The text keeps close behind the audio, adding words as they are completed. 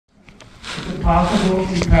it possible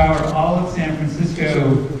to power all of San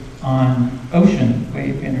Francisco on ocean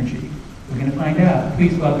wave energy? We're going to find out.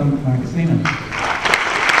 Please welcome Marcus Lehmann.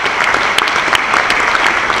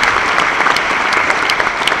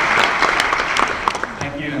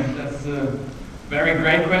 Thank you. That's a very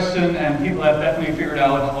great question, and people have definitely figured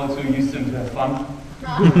out how to use them to have fun.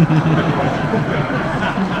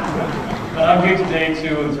 But I'm here today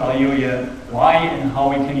to tell you why and how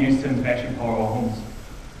we can use them to actually power our homes.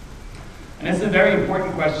 And it's a very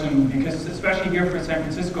important question because, especially here for San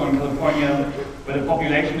Francisco and California, where the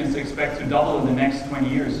population is expected to double in the next 20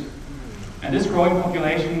 years. And this growing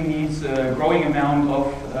population needs a growing amount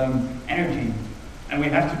of energy. And we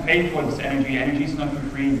have to pay for this energy. Energy is not for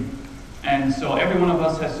free. And so every one of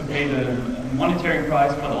us has to pay the monetary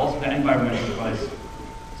price, but also the environmental price.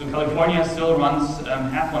 So California still runs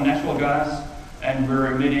half on natural gas, and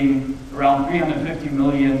we're emitting around 350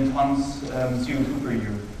 million tons CO2 per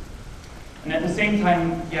year. And at the same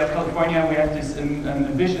time, California, we have this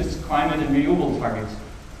ambitious climate and renewable targets.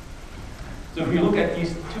 So if you look at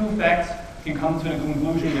these two facts, you come to the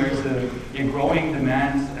conclusion there is a growing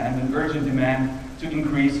demand and an urgent demand to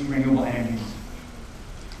increase renewable energies.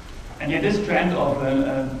 And yet this trend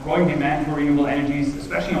of growing demand for renewable energies,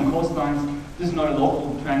 especially on coastlines, this is not a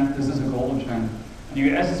local trend, this is a global trend. And the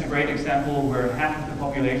US is a great example where half of the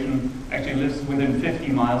population actually lives within 50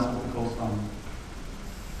 miles of the coastline.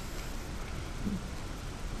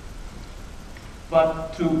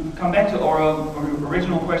 But to come back to our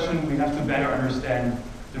original question, we have to better understand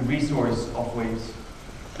the resource of waves.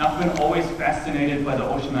 And I've been always fascinated by the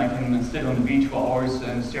ocean. I can sit on the beach for hours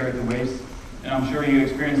and stare at the waves. And I'm sure you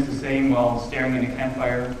experience the same while staring at a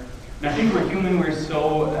campfire. And I think we're human, we're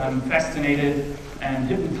so fascinated and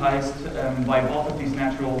hypnotized by both of these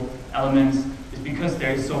natural elements is because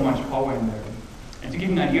there is so much power in there. And to give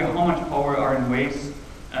you an idea how much power are in waves,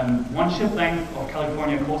 one ship length of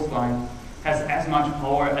California coastline has as much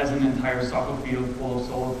power as an entire soccer field full of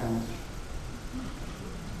solar panels.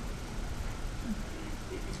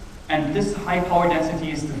 And this high power density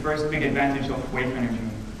is the first big advantage of wave energy.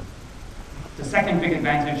 The second big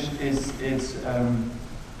advantage is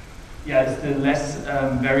the less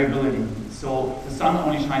variability. So the sun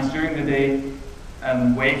only shines during the day,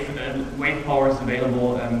 wave power is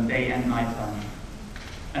available day and night time.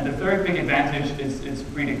 And the third big advantage is its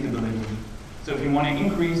predictability. So if you want to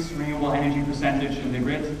increase renewable energy percentage in the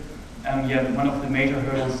grid, one of the major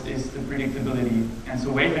hurdles is the predictability. And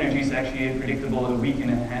so wave energy is actually predictable a week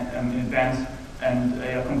in advance, and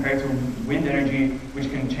compared to wind energy,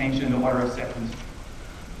 which can change in the order of seconds.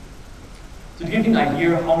 So to give you an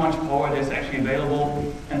idea how much power there's actually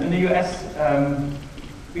available, and in the US,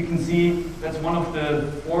 we can see that's one of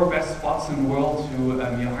the 4 best spots in the world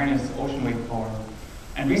to harness ocean wave power.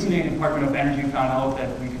 And recently, the Department of Energy found out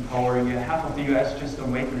that we could power half of the US just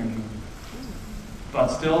on wave energy. But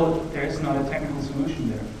still, there is not a technical solution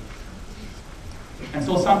there. And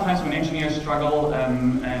so sometimes when engineers struggle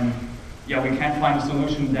and we can't find a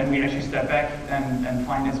solution, then we actually step back and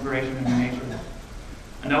find inspiration in nature.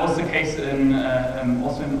 And that was the case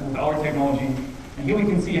also with our technology. And here we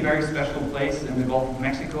can see a very special place in the Gulf of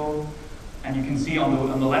Mexico. And you can see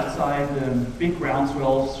on the left side, the big ground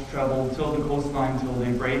swells travel till the coastline till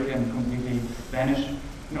they break and completely vanish.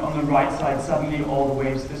 And on the right side, suddenly all the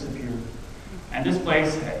waves disappear. And this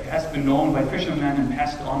place has been known by fishermen and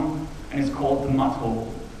passed on, and it's called the mud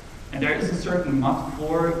hole. And there is a certain mud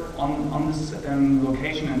floor on this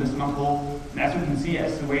location in this mud hole. And as you can see,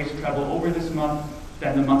 as the waves travel over this mud,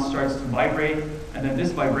 then the mud starts to vibrate, and then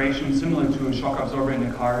this vibration, similar to a shock absorber in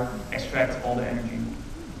a car, extracts all the energy.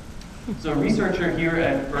 So a researcher here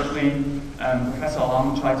at Berkeley, Professor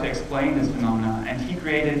Lawrence, tried to explain this phenomena, and he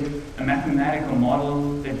created a mathematical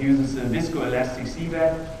model that uses a viscoelastic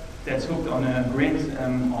seabed that's hooked on a grid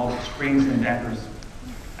of springs and dampers.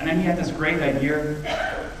 And then he had this great idea,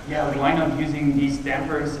 why not using these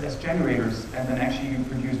dampers as generators and then actually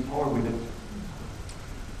produce power with it.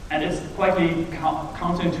 And it's quite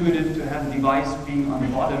counterintuitive to have a device being on the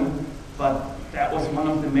bottom, but that was one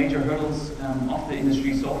of the major hurdles of the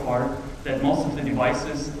industry so far, that most of the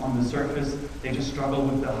devices on the surface, they just struggle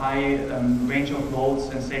with the high range of loads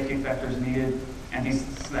and safety factors needed, and these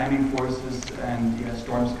slamming forces and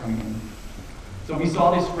storms coming in. So we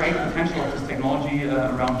saw this great potential of this technology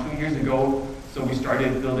around 2 years ago, so we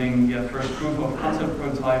started building the first proof of concept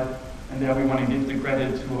prototype, and there we want to give the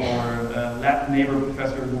credit to our lab neighbor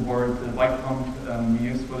professor who bought the bike pump we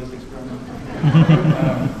used for this experiment.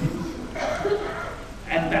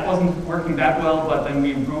 And that wasn't working that well, but then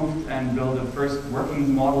we improved and built a first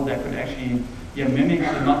working model that could actually mimic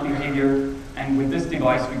the mud behavior. And with this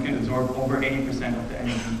device, we could absorb over 80% of the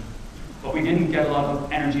energy. but we didn't get a lot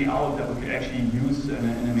of energy out that we could actually use in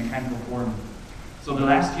a mechanical form. So the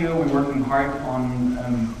last year we were working hard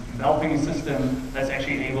on developing a system that's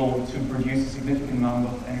actually able to produce a significant amount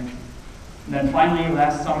of energy. And then finally,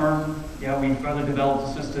 last summer, we further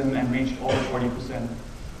developed the system and reached over 40%.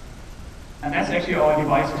 And that's actually our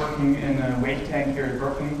device working in a wave tank here at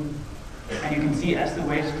Berkeley. And you can see as the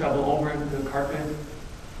waves travel over the carpet,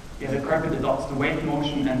 the carpet adopts the wave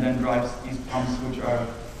motion and then drives these pumps which are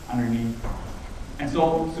underneath. And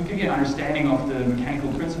so to give you an understanding of the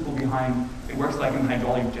mechanical principle behind, it works like a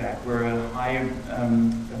hydraulic jack, where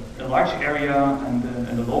a large area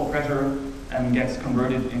and a low pressure gets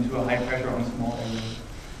converted into a high pressure on a small area.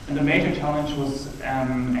 And the major challenge was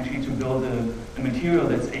actually to build a material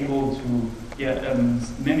that's able to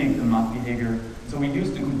mimic the mud behavior. So we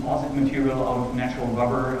used a composite material out of natural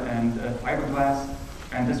rubber and fiberglass,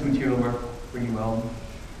 and this material worked pretty well.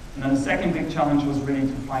 And then the second big challenge was really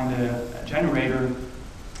to find a generator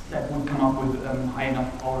that would come up with high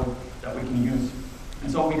enough power that we can use.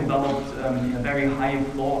 And so we developed a very high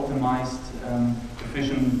flow optimized,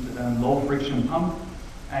 efficient, low friction pump.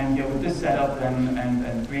 And with this setup then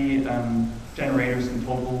and 3 generators in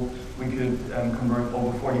total, we could convert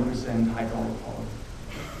over 40% hydraulic power.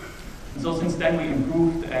 And so since then we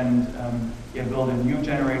improved and built a new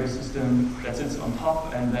generator system that sits on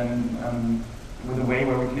top, and then with a way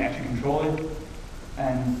where we can actually control it.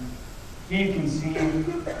 And here you can see in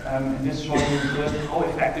this short clip how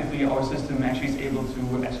effectively our system actually is able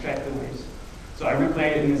to extract the waves. So I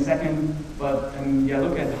replay it in a second, but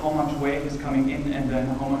look at how much wave is coming in and then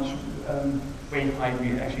how much wave height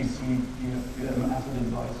we actually see after the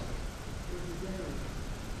device.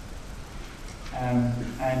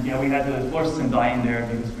 And we had the fluorescent dye in there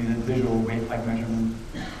because we did visual wave height measurement.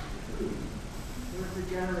 Where's the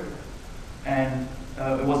generator? And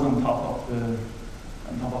it was on top of the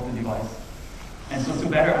device. And so to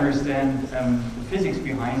better understand the physics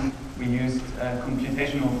behind, we used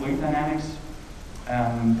computational fluid dynamics.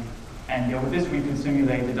 And with this we could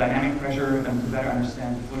simulate the dynamic pressure to better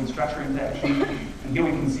understand the fluid structure interaction. And here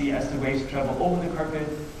we can see as the waves travel over the carpet,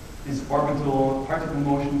 these orbital particle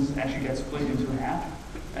motions actually get split into half.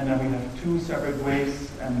 And then we have 2 separate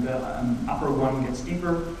waves, and the upper one gets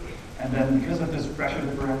deeper. And then because of this pressure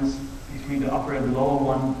difference between the upper and the lower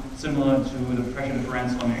one, similar to the pressure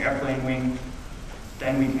difference on the airplane wing,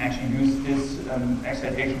 then we can actually use this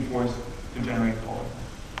excitation force to generate power.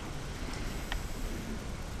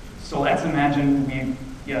 So let's imagine we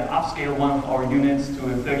upscale one of our units to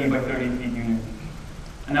a 30 by 30 feet unit.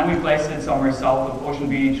 And then we place it somewhere south of Ocean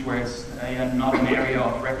Beach where it's not an area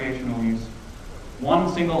of recreational use.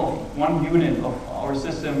 One unit of our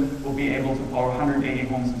system will be able to power 180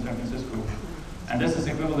 homes in San Francisco. And this is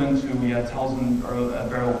equivalent to 1,000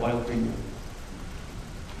 barrel oil per year.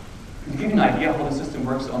 To give you an idea how the system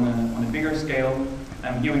works on a bigger scale,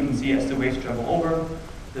 here we can see as the waves travel over,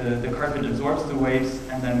 the carpet absorbs the waves,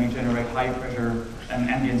 and then we generate high pressure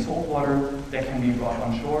ambient salt water that can be brought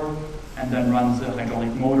on shore, and then runs a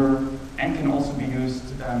hydraulic motor, and can also be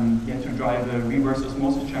used to drive a reverse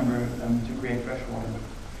osmosis chamber to create fresh water.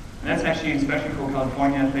 And that's actually, especially for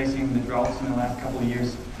California, facing the droughts in the last couple of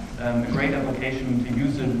years, a great application to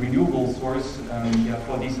use a renewable source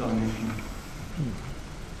for desalination.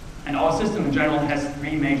 And our system in general has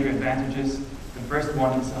 3 major advantages. The first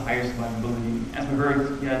one is the higher survivability. As we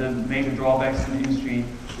heard, the major drawbacks in the industry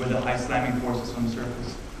were the high slamming forces on the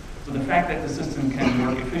surface. So the fact that the system can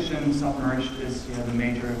work efficient, submerged, is the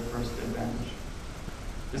major first advantage.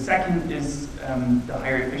 The second is the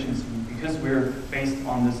higher efficiency, because we're based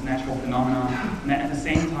on this natural phenomenon. And at the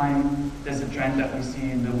same time, there's a trend that we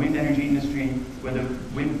see in the wind energy industry, where the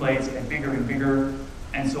wind blades get bigger and bigger.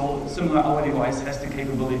 And so similar, our device has the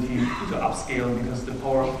capability to upscale because the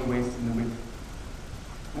power of the waves in the wind.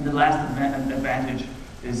 And the last advantage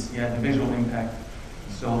is the visual impact.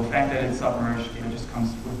 So the fact that it's submerged just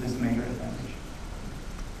comes with this major advantage.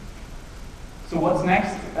 So what's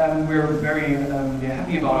next? We're very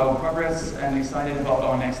happy about our progress and excited about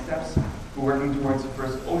our next steps. We're working towards the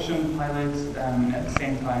first ocean pilot, and at the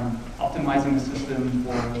same time optimizing the system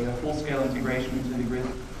for full-scale integration into the grid.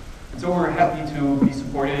 And so we're happy to be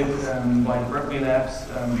supported by the Berkeley Labs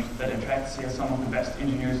that attracts some of the best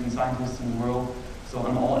engineers and scientists in the world. So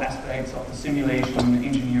on all aspects of the simulation,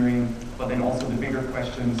 engineering, but then also the bigger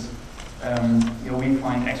questions, we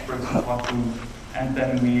find experts to talk to, and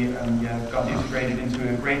then we got integrated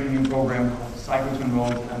into a great new program called Cyclotron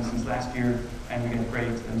Road since last year, and we get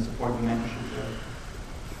great support and mentorship there.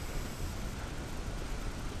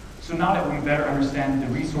 So now that we better understand the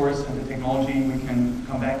resource and the technology, we can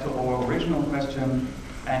come back to our original question,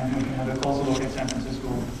 and we can have a closer look at San Francisco.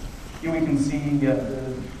 Here we can see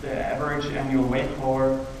the average annual wave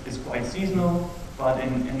power is quite seasonal, but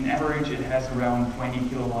in average it has around 20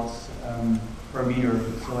 kilowatts per meter.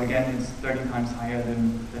 So again, it's 30 times higher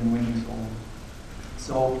than wind and solar.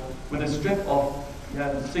 So with a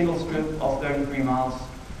single strip of 33 miles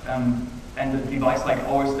and a device like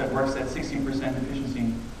ours that works at 60%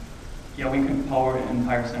 efficiency, we could power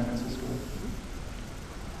entire San Francisco.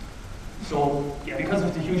 So because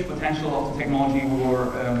of the huge potential of the technology, we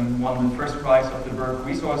won the first prize of the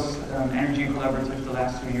Berkeley Resource Energy Collaborative the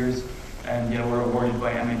last 2 years, and we're awarded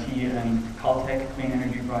by MIT and Caltech Clean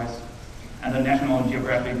Energy Prize. And the National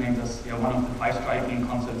Geographic named us one of the 5 striking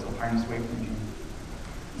concepts of harness wave energy.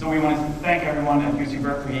 So we want to thank everyone at UC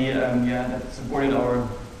Berkeley that supported our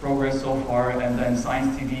progress so far, and then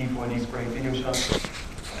Science TV for these great video shots.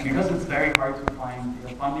 And because it's very hard to find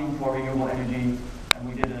funding for renewable energy, and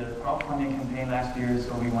we did a crowdfunding campaign last year,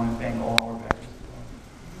 so we want to thank all our backers.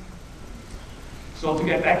 So to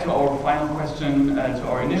get back to our final question, to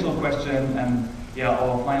our initial question,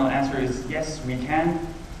 our final answer is yes, we can,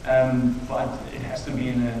 but it has to be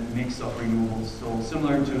in a mix of renewables. So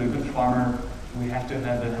similar to a good farmer, we have to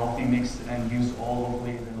have a healthy mix and use all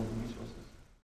locally available